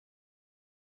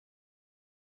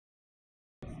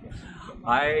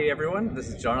Hi everyone, this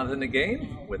is Jonathan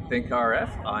again with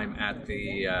ThinkRF. I'm at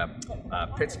the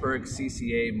Pittsburgh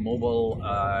CCA Mobile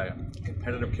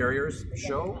Competitive Carriers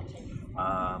Show.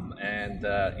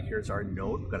 Here's our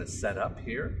node. We've got it set up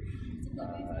here,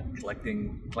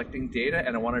 collecting data,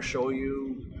 and I want to show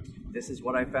you, this is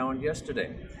what I found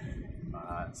yesterday.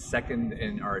 Second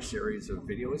in our series of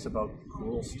videos about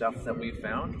cool stuff that we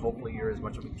found. Hopefully you're as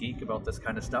much of a geek about this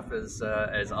kind of stuff as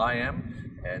I am,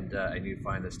 and you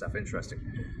find this stuff interesting.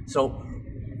 So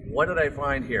what did I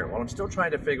find here? Well, I'm still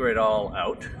trying to figure it all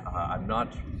out. I'm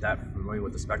not that familiar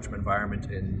with the spectrum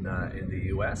environment in the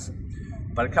US,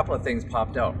 but a couple of things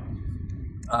popped out.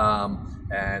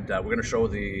 We're going to show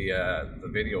the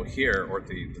video here, or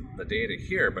the data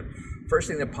here, but first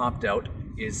thing that popped out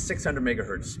is 600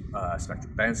 megahertz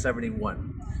spectrum, band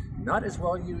 71. Not as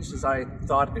well used as I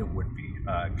thought it would be.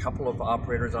 A couple of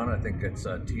operators on it, I think it's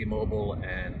T-Mobile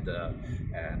and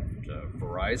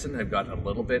Verizon have got a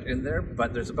little bit in there,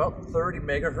 but there's about 30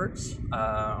 megahertz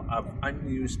of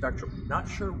unused spectrum. Not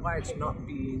sure why it's not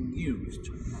being used.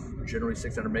 Generally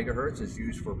 600 megahertz is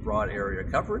used for broad area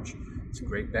coverage. It's a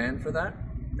great band for that.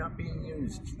 Not being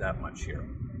used that much here.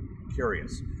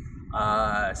 Curious.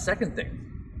 Second thing,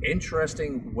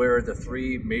 interesting where the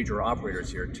three major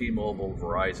operators here, T-Mobile,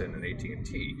 Verizon, and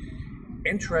AT&T,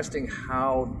 interesting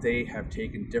how they have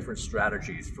taken different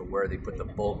strategies for where they put the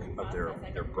bulk of their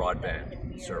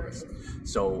broadband service.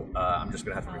 So I'm just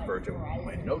going to have to refer to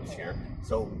my notes here.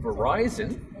 So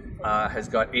Verizon has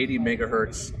got 80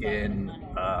 megahertz in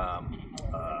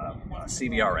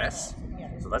CBRS.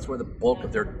 So that's where the bulk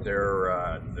of their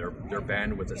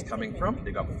bandwidth is coming from.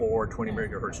 They got 4 20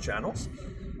 megahertz channels.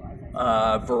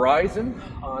 Verizon,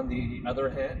 on the other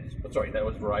hand, sorry, that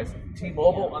was Verizon.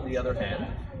 T-Mobile, on the other hand,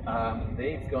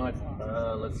 they've got,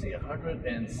 let's see,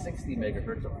 160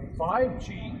 megahertz of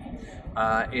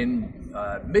 5G in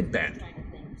mid-band.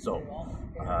 So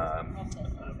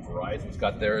Verizon's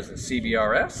got theirs in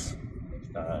CBRS.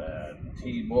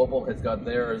 T-Mobile has got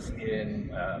theirs in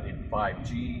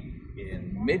 5G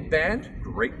in mid-band,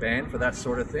 great band for that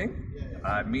sort of thing.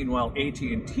 Meanwhile,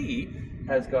 AT&T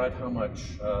has got how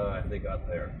much they got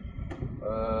there?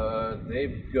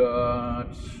 They've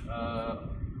got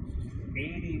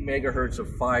 80 megahertz of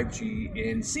 5G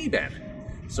in C-band.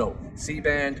 So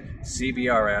C-band,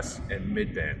 CBRS, and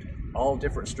mid-band, all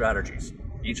different strategies.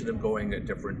 Each of them going a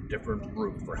different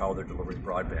route for how they're delivering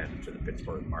broadband to the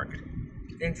Pittsburgh market.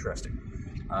 Interesting.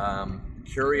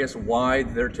 Curious why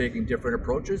they're taking different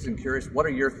approaches, and curious what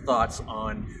are your thoughts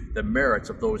on the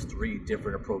merits of those three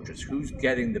different approaches? Who's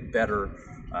getting the better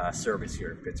service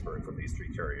here in Pittsburgh from these three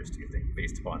carriers, do you think,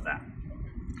 based upon that?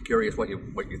 Curious what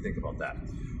you think about that.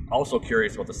 Also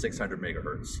curious about the 600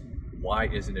 megahertz. Why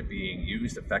isn't it being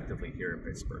used effectively here in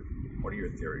Pittsburgh? What are your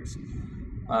theories?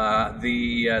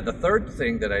 The third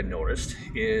thing that I noticed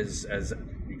is, as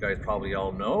you guys probably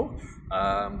all know,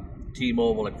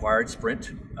 T-Mobile acquired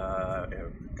Sprint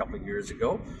a couple of years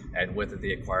ago, and with it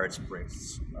they acquired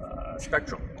Sprint's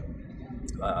spectrum.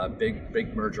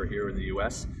 Big merger here in the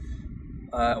US.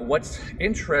 What's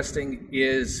interesting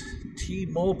is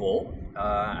T-Mobile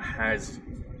has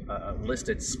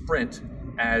listed Sprint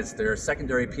as their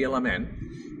secondary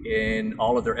PLMN in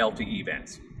all of their LTE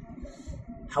bands.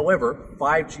 However,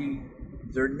 5G,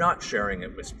 they're not sharing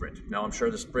it with Sprint. Now, I'm sure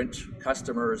the Sprint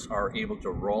customers are able to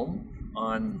roam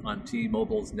on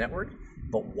T-Mobile's network,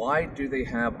 but why do they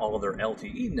have all of their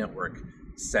LTE network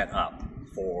set up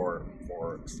for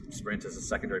Sprint as a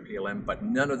secondary PLM, but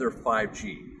none of their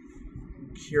 5G?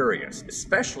 Curious,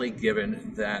 especially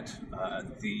given that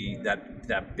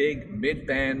that big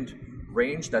mid-band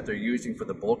range that they're using for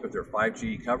the bulk of their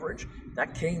 5G coverage,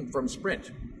 that came from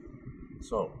Sprint.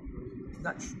 So,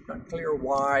 not clear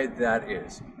why that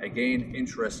is. Again,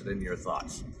 interested in your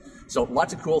thoughts. So,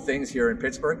 lots of cool things here in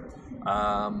Pittsburgh.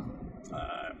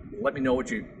 Let me know what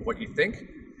you think,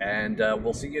 and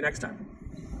we'll see you next time.